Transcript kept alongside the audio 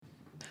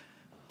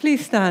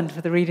Please stand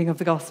for the reading of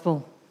the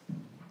Gospel.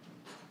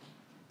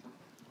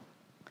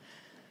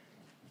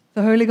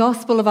 The Holy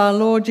Gospel of our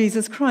Lord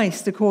Jesus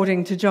Christ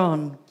according to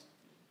John.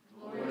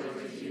 Glory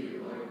to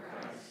you, Lord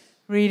Christ.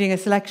 Reading a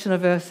selection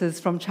of verses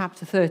from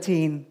chapter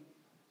 13.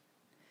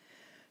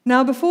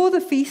 Now before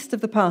the feast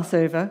of the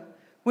Passover,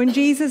 when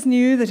Jesus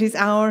knew that his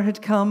hour had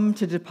come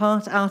to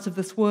depart out of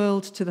this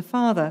world to the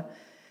Father,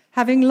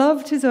 having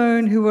loved his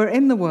own who were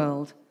in the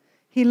world,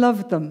 he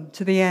loved them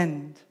to the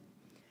end.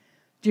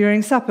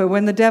 During supper,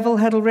 when the devil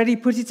had already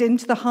put it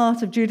into the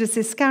heart of Judas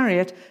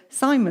Iscariot,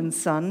 Simon's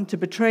son, to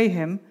betray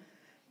him,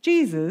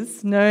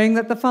 Jesus, knowing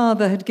that the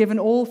Father had given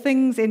all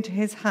things into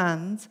his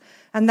hands,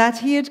 and that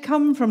he had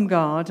come from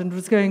God and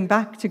was going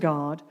back to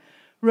God,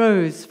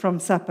 rose from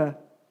supper.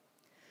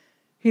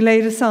 He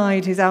laid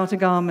aside his outer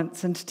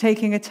garments and,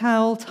 taking a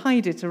towel,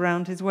 tied it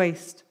around his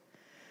waist.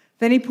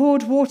 Then he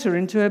poured water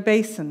into a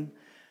basin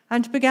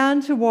and began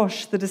to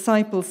wash the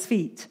disciples'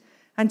 feet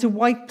and to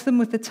wipe them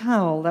with the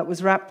towel that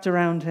was wrapped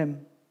around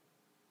him.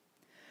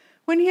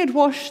 When he had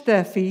washed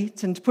their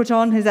feet and put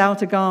on his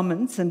outer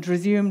garments and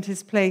resumed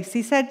his place,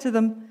 he said to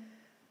them,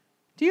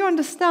 "Do you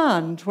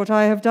understand what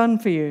I have done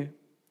for you?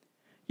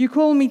 You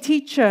call me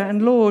teacher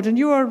and Lord, and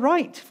you are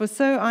right, for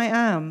so I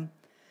am.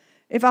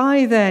 If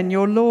I then,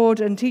 your Lord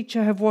and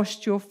teacher, have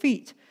washed your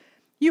feet,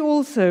 you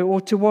also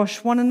ought to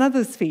wash one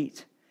another's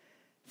feet.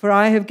 For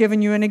I have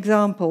given you an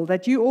example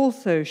that you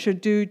also should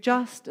do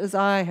just as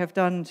I have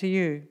done to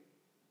you.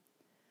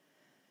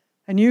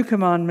 A new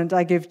commandment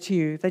I give to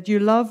you, that you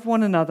love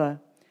one another.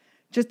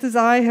 Just as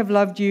I have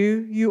loved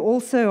you, you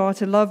also are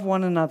to love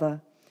one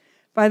another.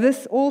 By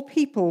this all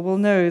people will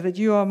know that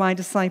you are my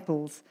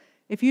disciples,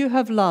 if you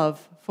have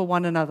love for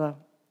one another."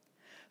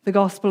 The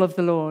Gospel of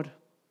the Lord.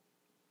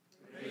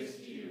 Praise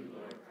to you,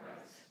 Lord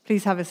Christ.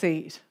 Please have a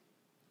seat.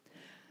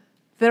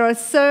 There are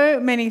so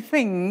many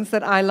things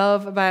that I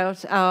love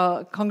about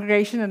our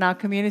congregation and our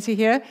community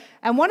here.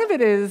 And one of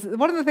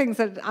the things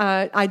that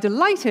I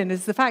delight in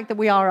is the fact that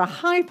we are a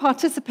high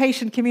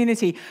participation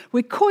community.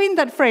 We coined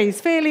that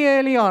phrase fairly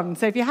early on.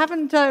 So if you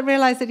haven't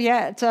realized it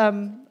yet,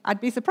 I'd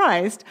be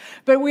surprised.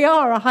 But we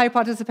are a high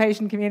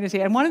participation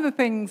community. And one of the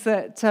things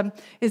that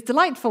is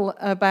delightful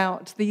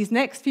about these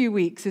next few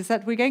weeks is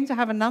that we're going to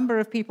have a number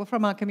of people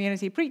from our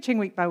community preaching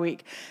week by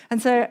week.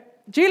 And so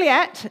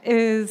Juliet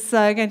is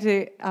going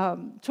to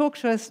talk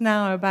to us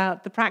now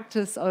about the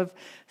practice of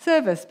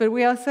service, but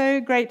we are so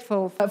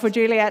grateful for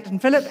Juliet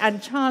and Philip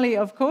and Charlie,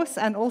 of course,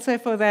 and also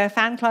for their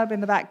fan club in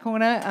the back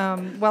corner.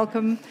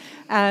 Welcome,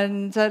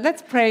 and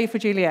let's pray for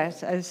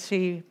Juliet as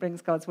she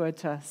brings God's word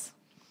to us.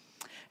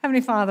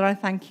 Heavenly Father, I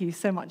thank you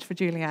so much for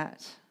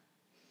Juliet.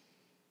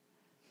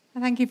 I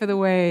thank you for the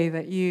way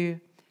that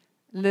you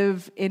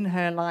live in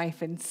her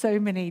life in so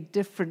many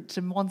different,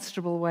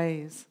 demonstrable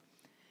ways.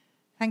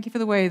 Thank you for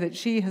the way that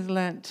she has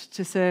learnt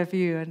to serve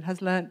you and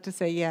has learnt to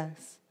say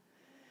yes.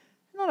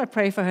 Lord, I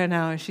pray for her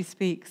now as she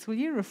speaks. Will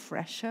you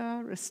refresh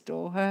her,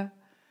 restore her?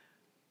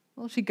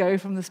 Will she go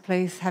from this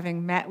place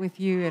having met with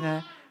you in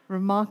a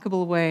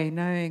remarkable way,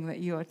 knowing that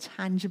you are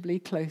tangibly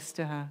close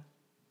to her?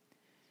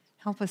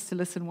 Help us to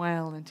listen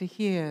well and to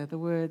hear the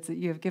words that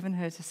you have given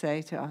her to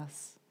say to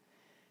us.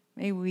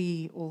 May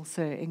we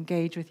also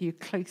engage with you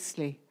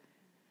closely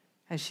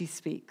as she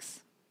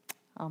speaks.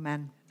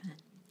 Amen.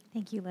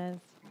 Thank you, Liz.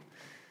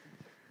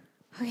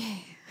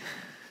 Okay.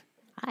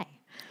 Hi.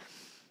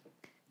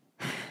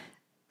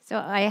 So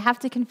I have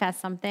to confess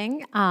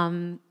something.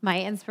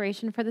 My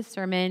inspiration for the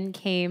sermon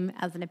came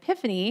as an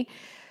epiphany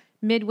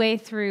midway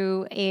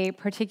through a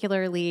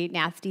particularly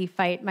nasty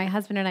fight my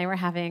husband and I were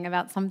having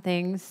about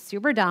something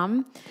super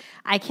dumb.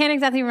 I can't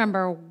exactly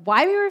remember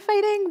why we were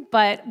fighting,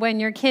 but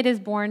when your kid is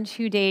born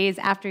 2 days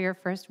after your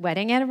first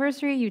wedding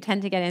anniversary, you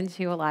tend to get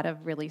into a lot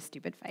of really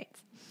stupid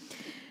fights.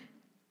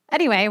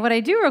 Anyway, what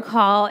I do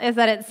recall is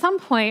that at some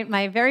point,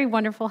 my very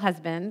wonderful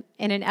husband,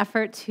 in an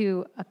effort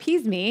to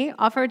appease me,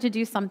 offered to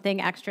do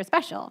something extra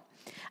special.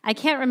 I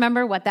can't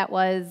remember what that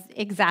was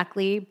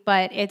exactly,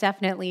 but it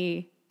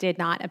definitely did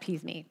not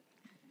appease me.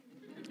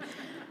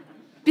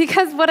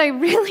 Because what I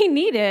really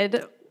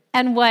needed,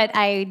 and what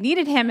I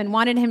needed him and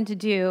wanted him to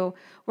do,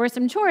 were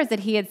some chores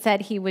that he had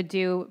said he would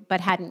do, but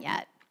hadn't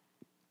yet.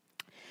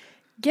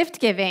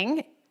 Gift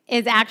giving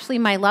is actually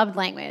my love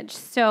language.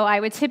 So I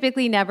would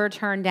typically never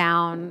turn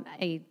down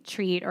a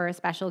treat or a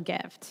special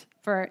gift.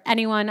 For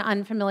anyone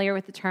unfamiliar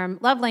with the term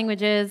love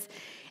languages,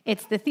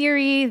 it's the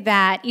theory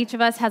that each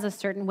of us has a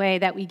certain way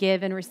that we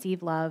give and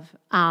receive love,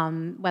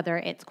 whether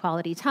it's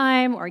quality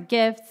time or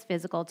gifts,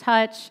 physical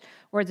touch,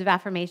 words of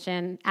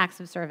affirmation,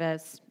 acts of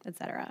service,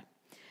 etc.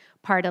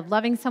 Part of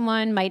loving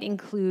someone might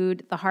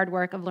include the hard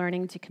work of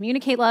learning to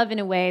communicate love in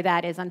a way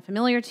that is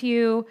unfamiliar to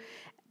you,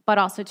 but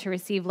also to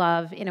receive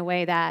love in a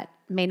way that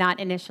may not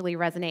initially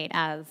resonate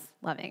as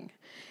loving.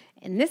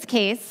 In this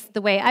case,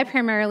 the way I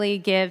primarily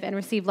give and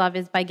receive love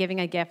is by giving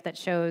a gift that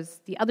shows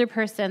the other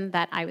person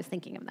that I was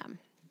thinking of them.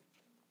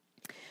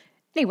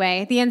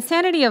 Anyway, the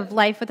insanity of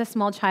life with a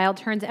small child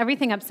turns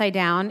everything upside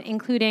down,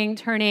 including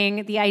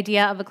turning the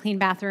idea of a clean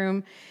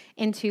bathroom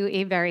into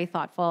a very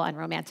thoughtful and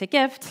romantic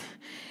gift.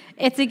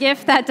 It's a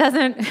gift that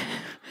doesn't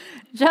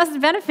just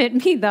benefit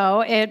me,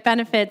 though. It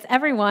benefits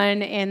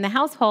everyone in the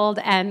household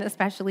and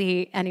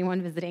especially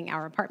anyone visiting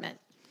our apartment.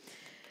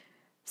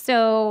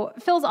 So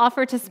Phil's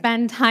offer to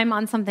spend time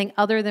on something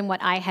other than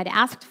what I had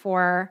asked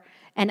for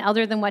and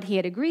other than what he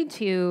had agreed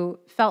to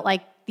felt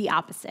like the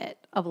opposite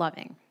of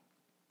loving.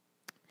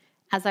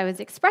 As I was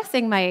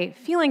expressing my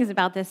feelings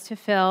about this to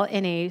Phil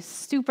in a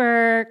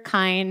super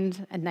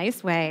kind and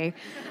nice way,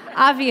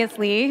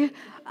 obviously,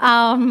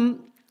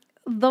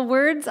 the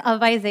words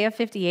of Isaiah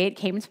 58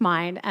 came to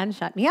mind and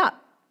shut me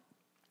up.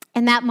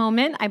 In that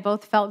moment, I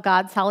both felt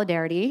God's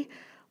solidarity,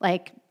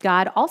 like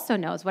God also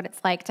knows what it's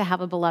like to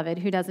have a beloved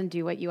who doesn't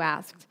do what you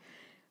asked,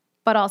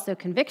 but also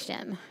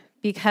conviction,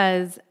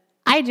 because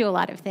I do a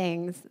lot of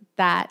things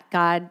that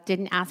God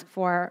didn't ask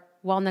for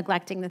while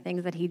neglecting the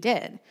things that he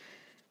did,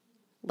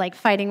 like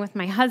fighting with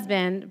my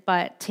husband,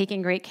 but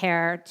taking great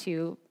care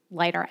to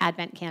light our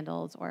Advent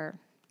candles or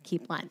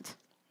keep Lent.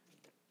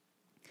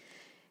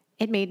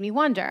 It made me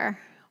wonder,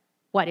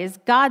 what is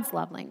God's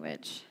love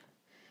language?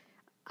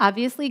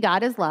 Obviously,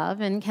 God is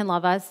love and can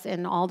love us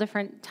in all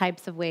different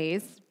types of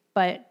ways,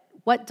 but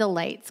what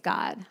delights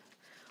God?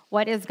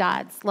 What is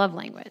God's love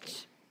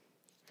language?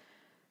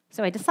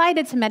 So I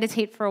decided to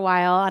meditate for a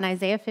while on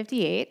Isaiah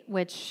 58,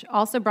 which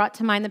also brought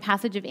to mind the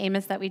passage of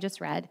Amos that we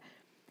just read.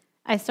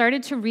 I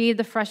started to read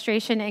the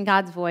frustration in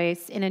God's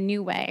voice in a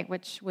new way,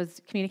 which was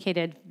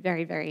communicated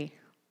very, very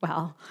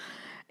well.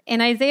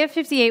 In Isaiah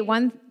 58,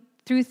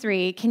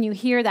 1-3, can you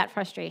hear that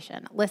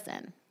frustration?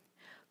 Listen.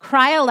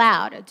 Cry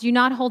aloud, do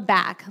not hold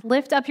back.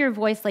 Lift up your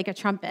voice like a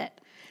trumpet.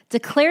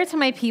 Declare to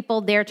my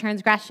people their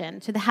transgression,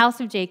 to the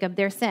house of Jacob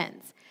their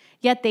sins.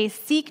 Yet they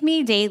seek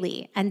me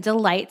daily and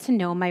delight to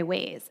know my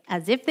ways,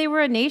 as if they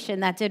were a nation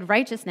that did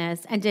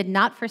righteousness and did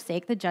not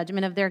forsake the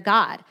judgment of their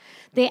God.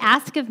 They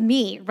ask of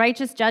me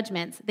righteous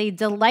judgments. They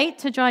delight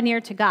to draw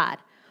near to God.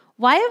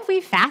 Why have we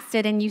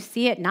fasted and you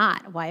see it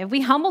not? Why have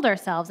we humbled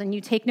ourselves and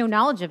you take no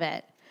knowledge of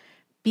it?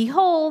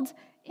 Behold,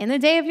 in the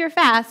day of your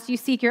fast, you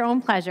seek your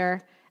own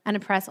pleasure and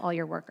oppress all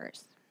your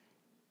workers.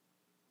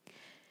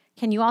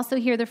 Can you also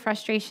hear the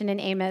frustration in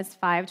Amos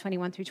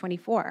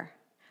 5:21-24?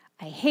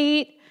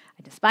 I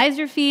despise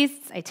your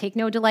feasts. I take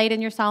no delight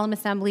in your solemn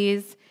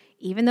assemblies.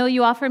 Even though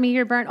you offer me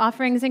your burnt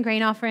offerings and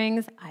grain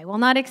offerings, I will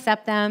not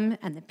accept them,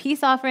 and the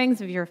peace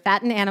offerings of your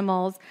fattened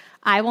animals,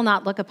 I will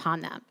not look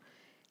upon them.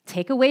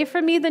 Take away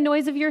from me the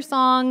noise of your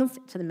songs.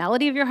 To the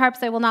melody of your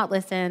harps I will not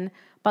listen,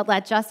 but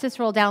let justice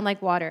roll down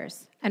like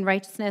waters, and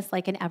righteousness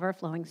like an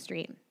ever-flowing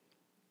stream.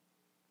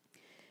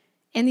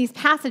 In these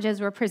passages,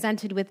 we're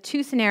presented with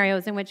two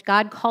scenarios in which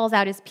God calls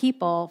out his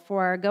people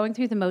for going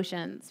through the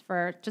motions,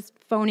 for just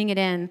phoning it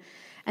in,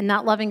 and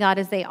not loving God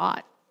as they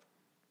ought,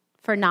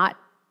 for not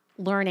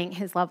learning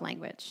his love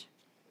language.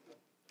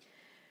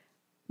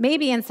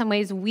 Maybe in some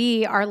ways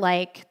we are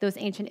like those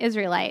ancient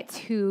Israelites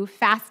who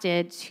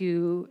fasted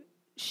to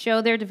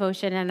show their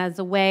devotion and as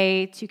a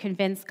way to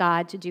convince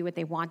God to do what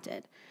they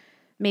wanted.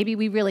 Maybe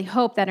we really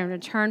hope that in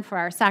return for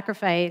our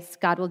sacrifice,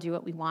 God will do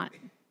what we want.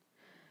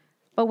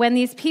 But when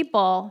these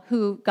people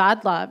who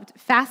God loved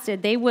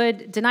fasted, they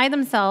would deny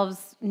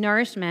themselves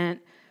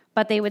nourishment,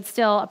 but they would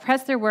still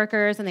oppress their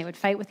workers and they would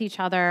fight with each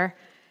other.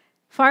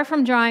 Far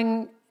from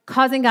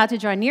causing God to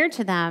draw near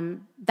to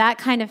them, that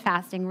kind of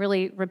fasting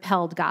really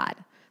repelled God.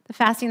 The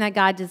fasting that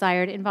God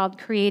desired involved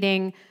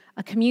creating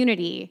a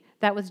community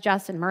that was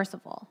just and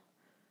merciful.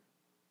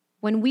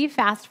 When we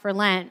fast for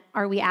Lent,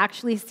 are we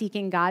actually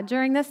seeking God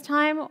during this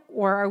time,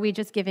 or are we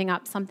just giving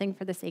up something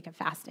for the sake of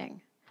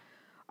fasting?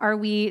 Are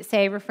we,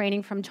 say,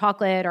 refraining from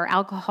chocolate or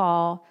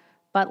alcohol,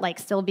 but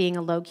still being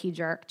a low-key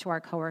jerk to our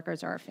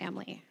coworkers or our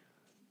family?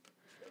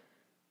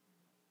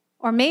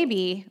 Or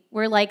maybe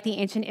we're like the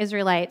ancient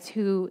Israelites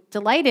who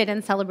delighted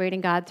in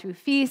celebrating God through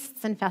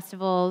feasts and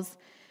festivals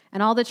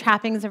and all the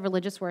trappings of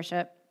religious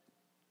worship.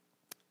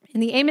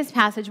 In the Amos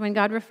passage, when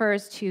God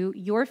refers to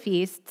your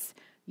feasts,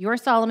 your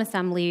solemn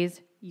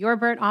assemblies, your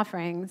burnt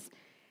offerings,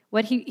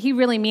 what he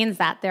really means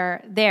that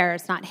they're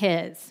theirs, not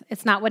his.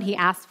 It's not what he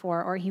asked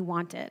for or he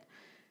wanted.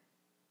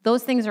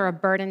 Those things are a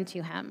burden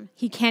to him.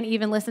 He can't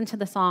even listen to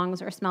the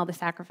songs or smell the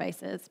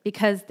sacrifices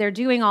because they're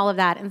doing all of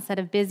that instead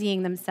of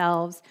busying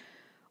themselves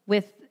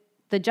with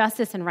the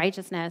justice and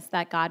righteousness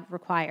that God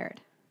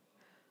required.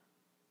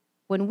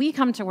 When we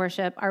come to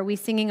worship, are we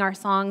singing our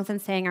songs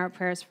and saying our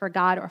prayers for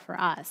God or for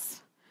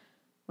us?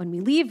 When we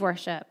leave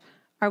worship,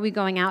 are we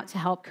going out to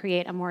help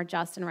create a more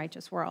just and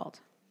righteous world?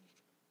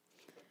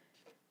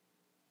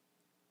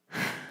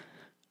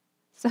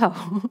 So,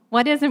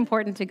 what is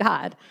important to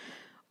God?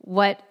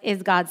 What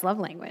is God's love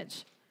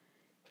language?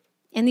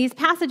 In these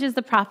passages,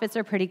 the prophets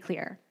are pretty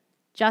clear.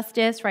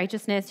 Justice,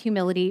 righteousness,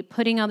 humility,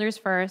 putting others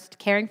first,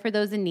 caring for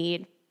those in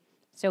need.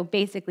 So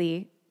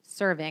basically,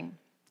 serving,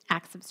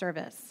 acts of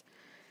service.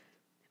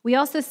 We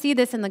also see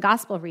this in the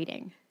gospel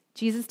reading.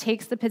 Jesus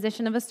takes the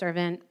position of a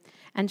servant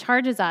and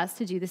charges us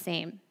to do the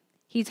same.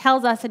 He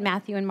tells us in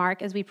Matthew and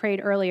Mark, as we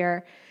prayed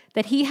earlier,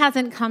 that he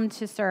hasn't come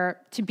to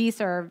be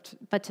served,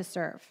 but to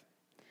serve.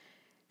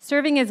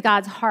 Serving is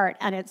God's heart,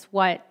 and it's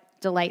what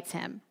delights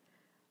him.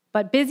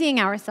 But busying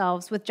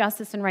ourselves with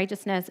justice and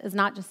righteousness is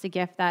not just a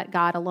gift that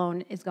God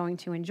alone is going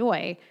to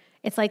enjoy.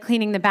 It's like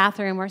cleaning the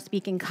bathroom or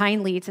speaking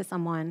kindly to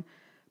someone,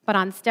 but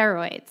on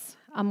steroids,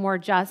 a more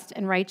just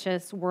and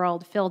righteous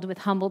world filled with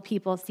humble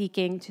people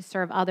seeking to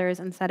serve others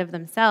instead of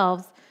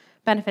themselves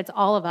benefits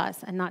all of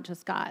us and not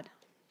just God.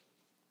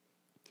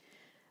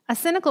 A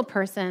cynical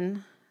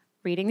person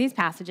reading these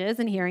passages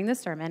and hearing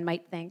this sermon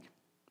might think,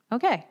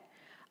 okay,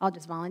 I'll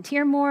just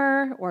volunteer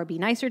more or be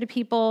nicer to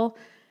people.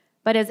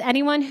 But as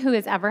anyone who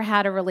has ever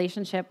had a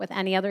relationship with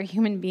any other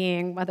human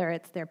being, whether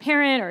it's their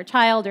parent or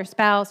child or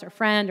spouse or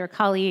friend or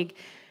colleague,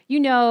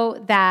 you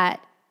know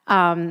that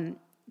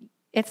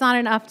it's not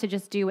enough to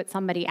just do what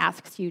somebody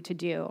asks you to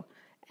do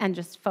and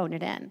just phone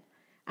it in.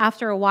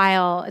 After a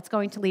while, it's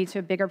going to lead to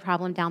a bigger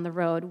problem down the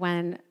road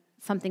when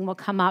something will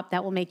come up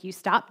that will make you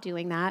stop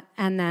doing that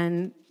and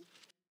then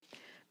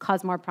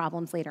cause more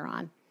problems later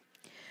on.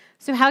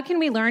 So how can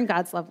we learn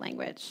God's love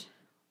language?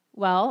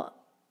 Well,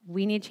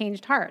 we need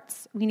changed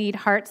hearts. We need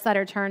hearts that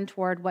are turned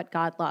toward what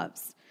God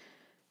loves.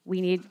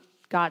 We need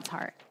God's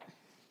heart.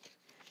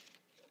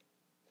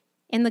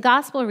 In the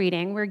gospel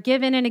reading, we're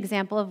given an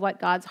example of what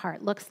God's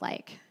heart looks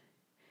like.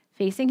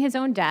 Facing his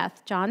own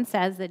death, John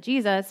says that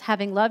Jesus,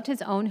 having loved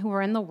his own who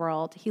were in the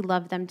world, he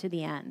loved them to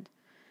the end.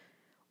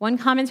 One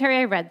commentary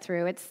I read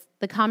through, it's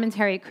the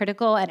commentary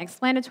critical and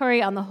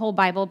explanatory on the whole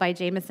Bible by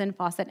Jamieson,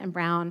 Fawcett, and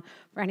Brown,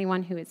 for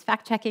anyone who is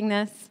fact-checking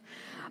this.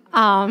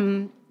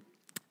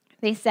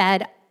 They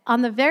said,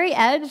 on the very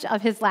edge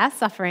of his last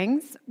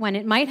sufferings, when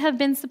it might have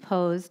been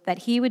supposed that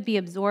he would be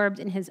absorbed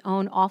in his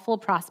own awful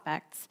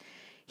prospects,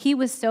 he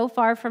was so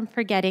far from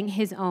forgetting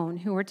his own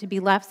who were to be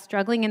left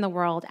struggling in the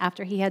world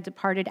after he had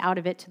departed out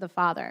of it to the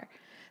Father,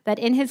 that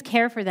in his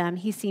care for them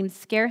he seemed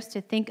scarce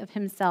to think of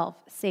himself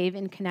save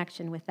in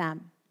connection with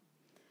them.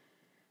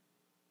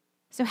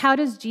 So how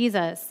does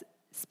Jesus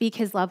speak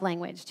his love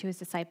language to his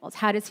disciples?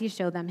 How does he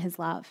show them his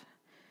love?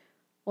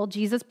 Well,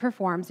 Jesus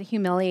performs a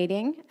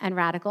humiliating and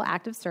radical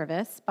act of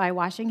service by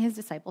washing his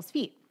disciples'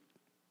 feet.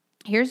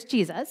 Here's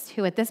Jesus,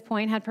 who at this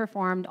point had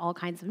performed all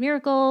kinds of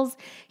miracles.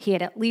 He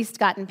had at least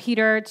gotten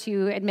Peter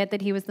to admit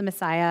that he was the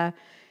Messiah.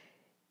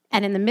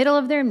 And in the middle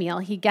of their meal,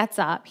 he gets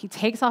up, he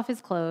takes off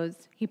his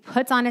clothes, he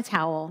puts on a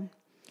towel,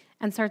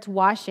 and starts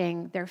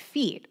washing their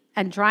feet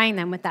and drying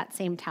them with that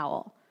same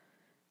towel.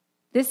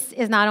 This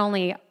is not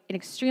only an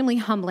extremely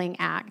humbling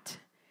act,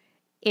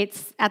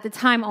 it's at the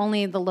time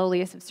only the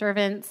lowliest of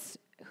servants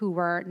who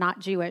were not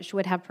Jewish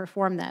would have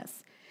performed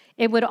this.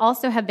 It would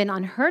also have been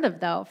unheard of,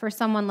 though, for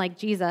someone like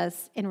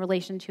Jesus in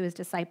relation to his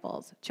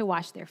disciples to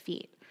wash their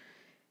feet.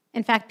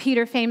 In fact,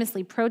 Peter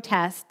famously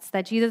protests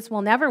that Jesus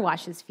will never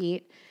wash his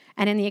feet,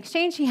 and in the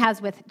exchange he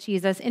has with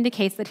Jesus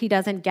indicates that he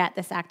doesn't get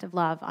this act of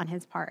love on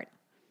his part.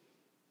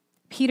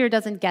 Peter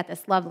doesn't get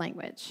this love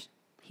language.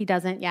 He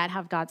doesn't yet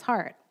have God's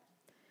heart.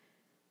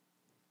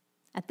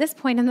 At this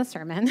point in the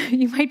sermon,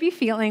 you might be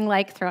feeling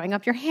like throwing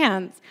up your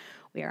hands.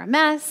 We are a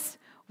mess.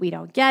 We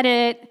don't get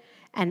it.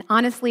 And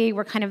honestly,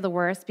 we're kind of the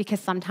worst because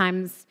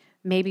sometimes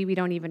maybe we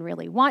don't even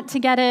really want to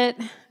get it.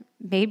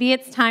 Maybe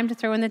it's time to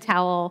throw in the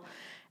towel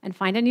and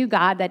find a new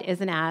God that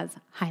isn't as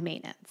high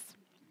maintenance.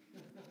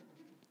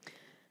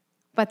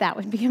 But that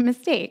would be a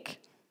mistake.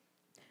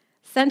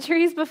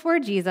 Centuries before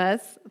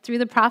Jesus, through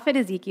the prophet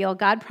Ezekiel,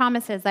 God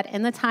promises that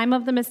in the time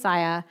of the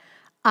Messiah,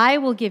 I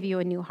will give you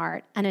a new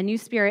heart, and a new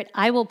spirit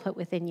I will put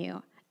within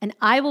you, and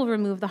I will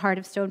remove the heart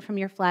of stone from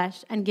your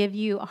flesh and give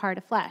you a heart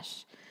of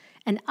flesh.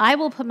 And I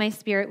will put my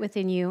spirit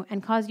within you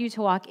and cause you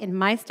to walk in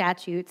my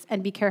statutes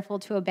and be careful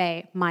to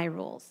obey my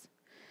rules.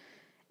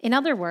 In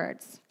other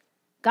words,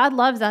 God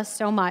loves us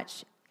so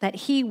much that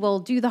he will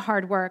do the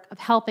hard work of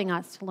helping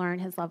us to learn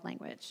his love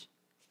language.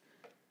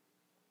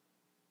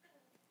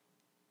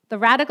 The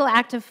radical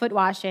act of foot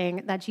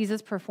washing that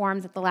Jesus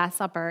performs at the Last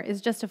Supper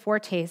is just a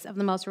foretaste of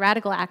the most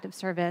radical act of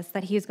service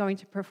that he is going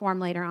to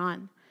perform later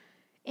on.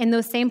 In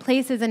those same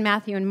places in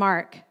Matthew and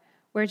Mark,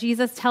 where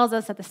Jesus tells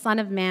us that the Son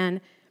of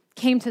Man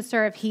came to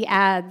serve, he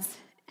adds,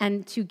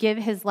 and to give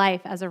his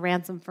life as a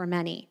ransom for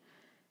many.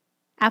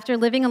 After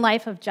living a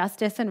life of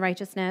justice and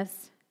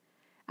righteousness,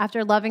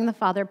 after loving the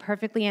Father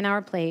perfectly in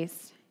our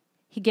place,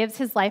 he gives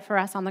his life for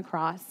us on the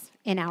cross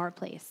in our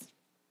place.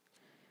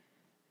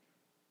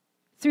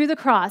 Through the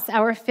cross,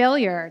 our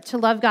failure to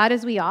love God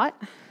as we ought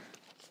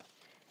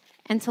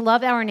and to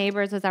love our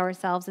neighbors as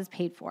ourselves is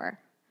paid for.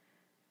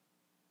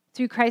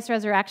 Through Christ's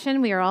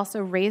resurrection, we are also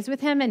raised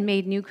with him and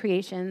made new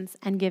creations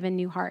and given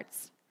new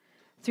hearts.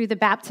 Through the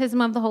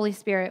baptism of the Holy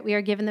Spirit, we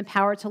are given the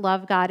power to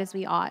love God as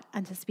we ought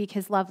and to speak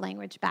his love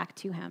language back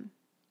to him.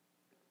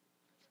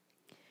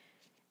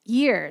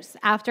 Years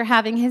after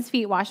having his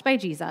feet washed by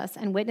Jesus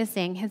and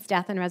witnessing his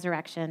death and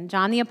resurrection,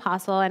 John the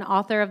Apostle and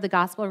author of the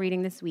gospel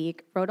reading this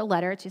week wrote a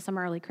letter to some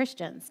early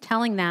Christians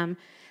telling them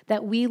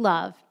that we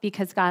love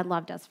because God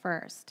loved us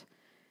first.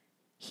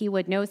 He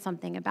would know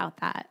something about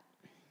that.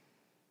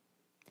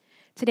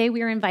 Today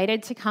we are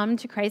invited to come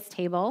to Christ's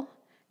table,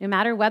 no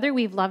matter whether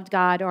we've loved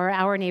God or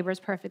our neighbors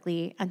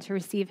perfectly, and to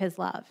receive his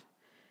love.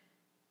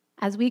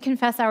 As we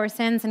confess our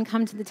sins and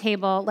come to the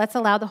table, let's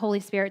allow the Holy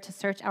Spirit to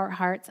search our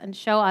hearts and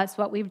show us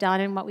what we've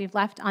done and what we've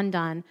left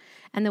undone,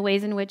 and the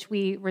ways in which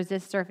we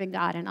resist serving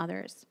God and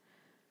others.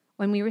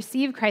 When we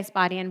receive Christ's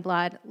body and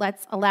blood,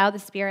 let's allow the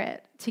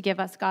Spirit to give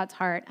us God's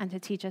heart and to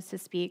teach us to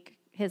speak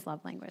his love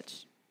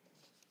language.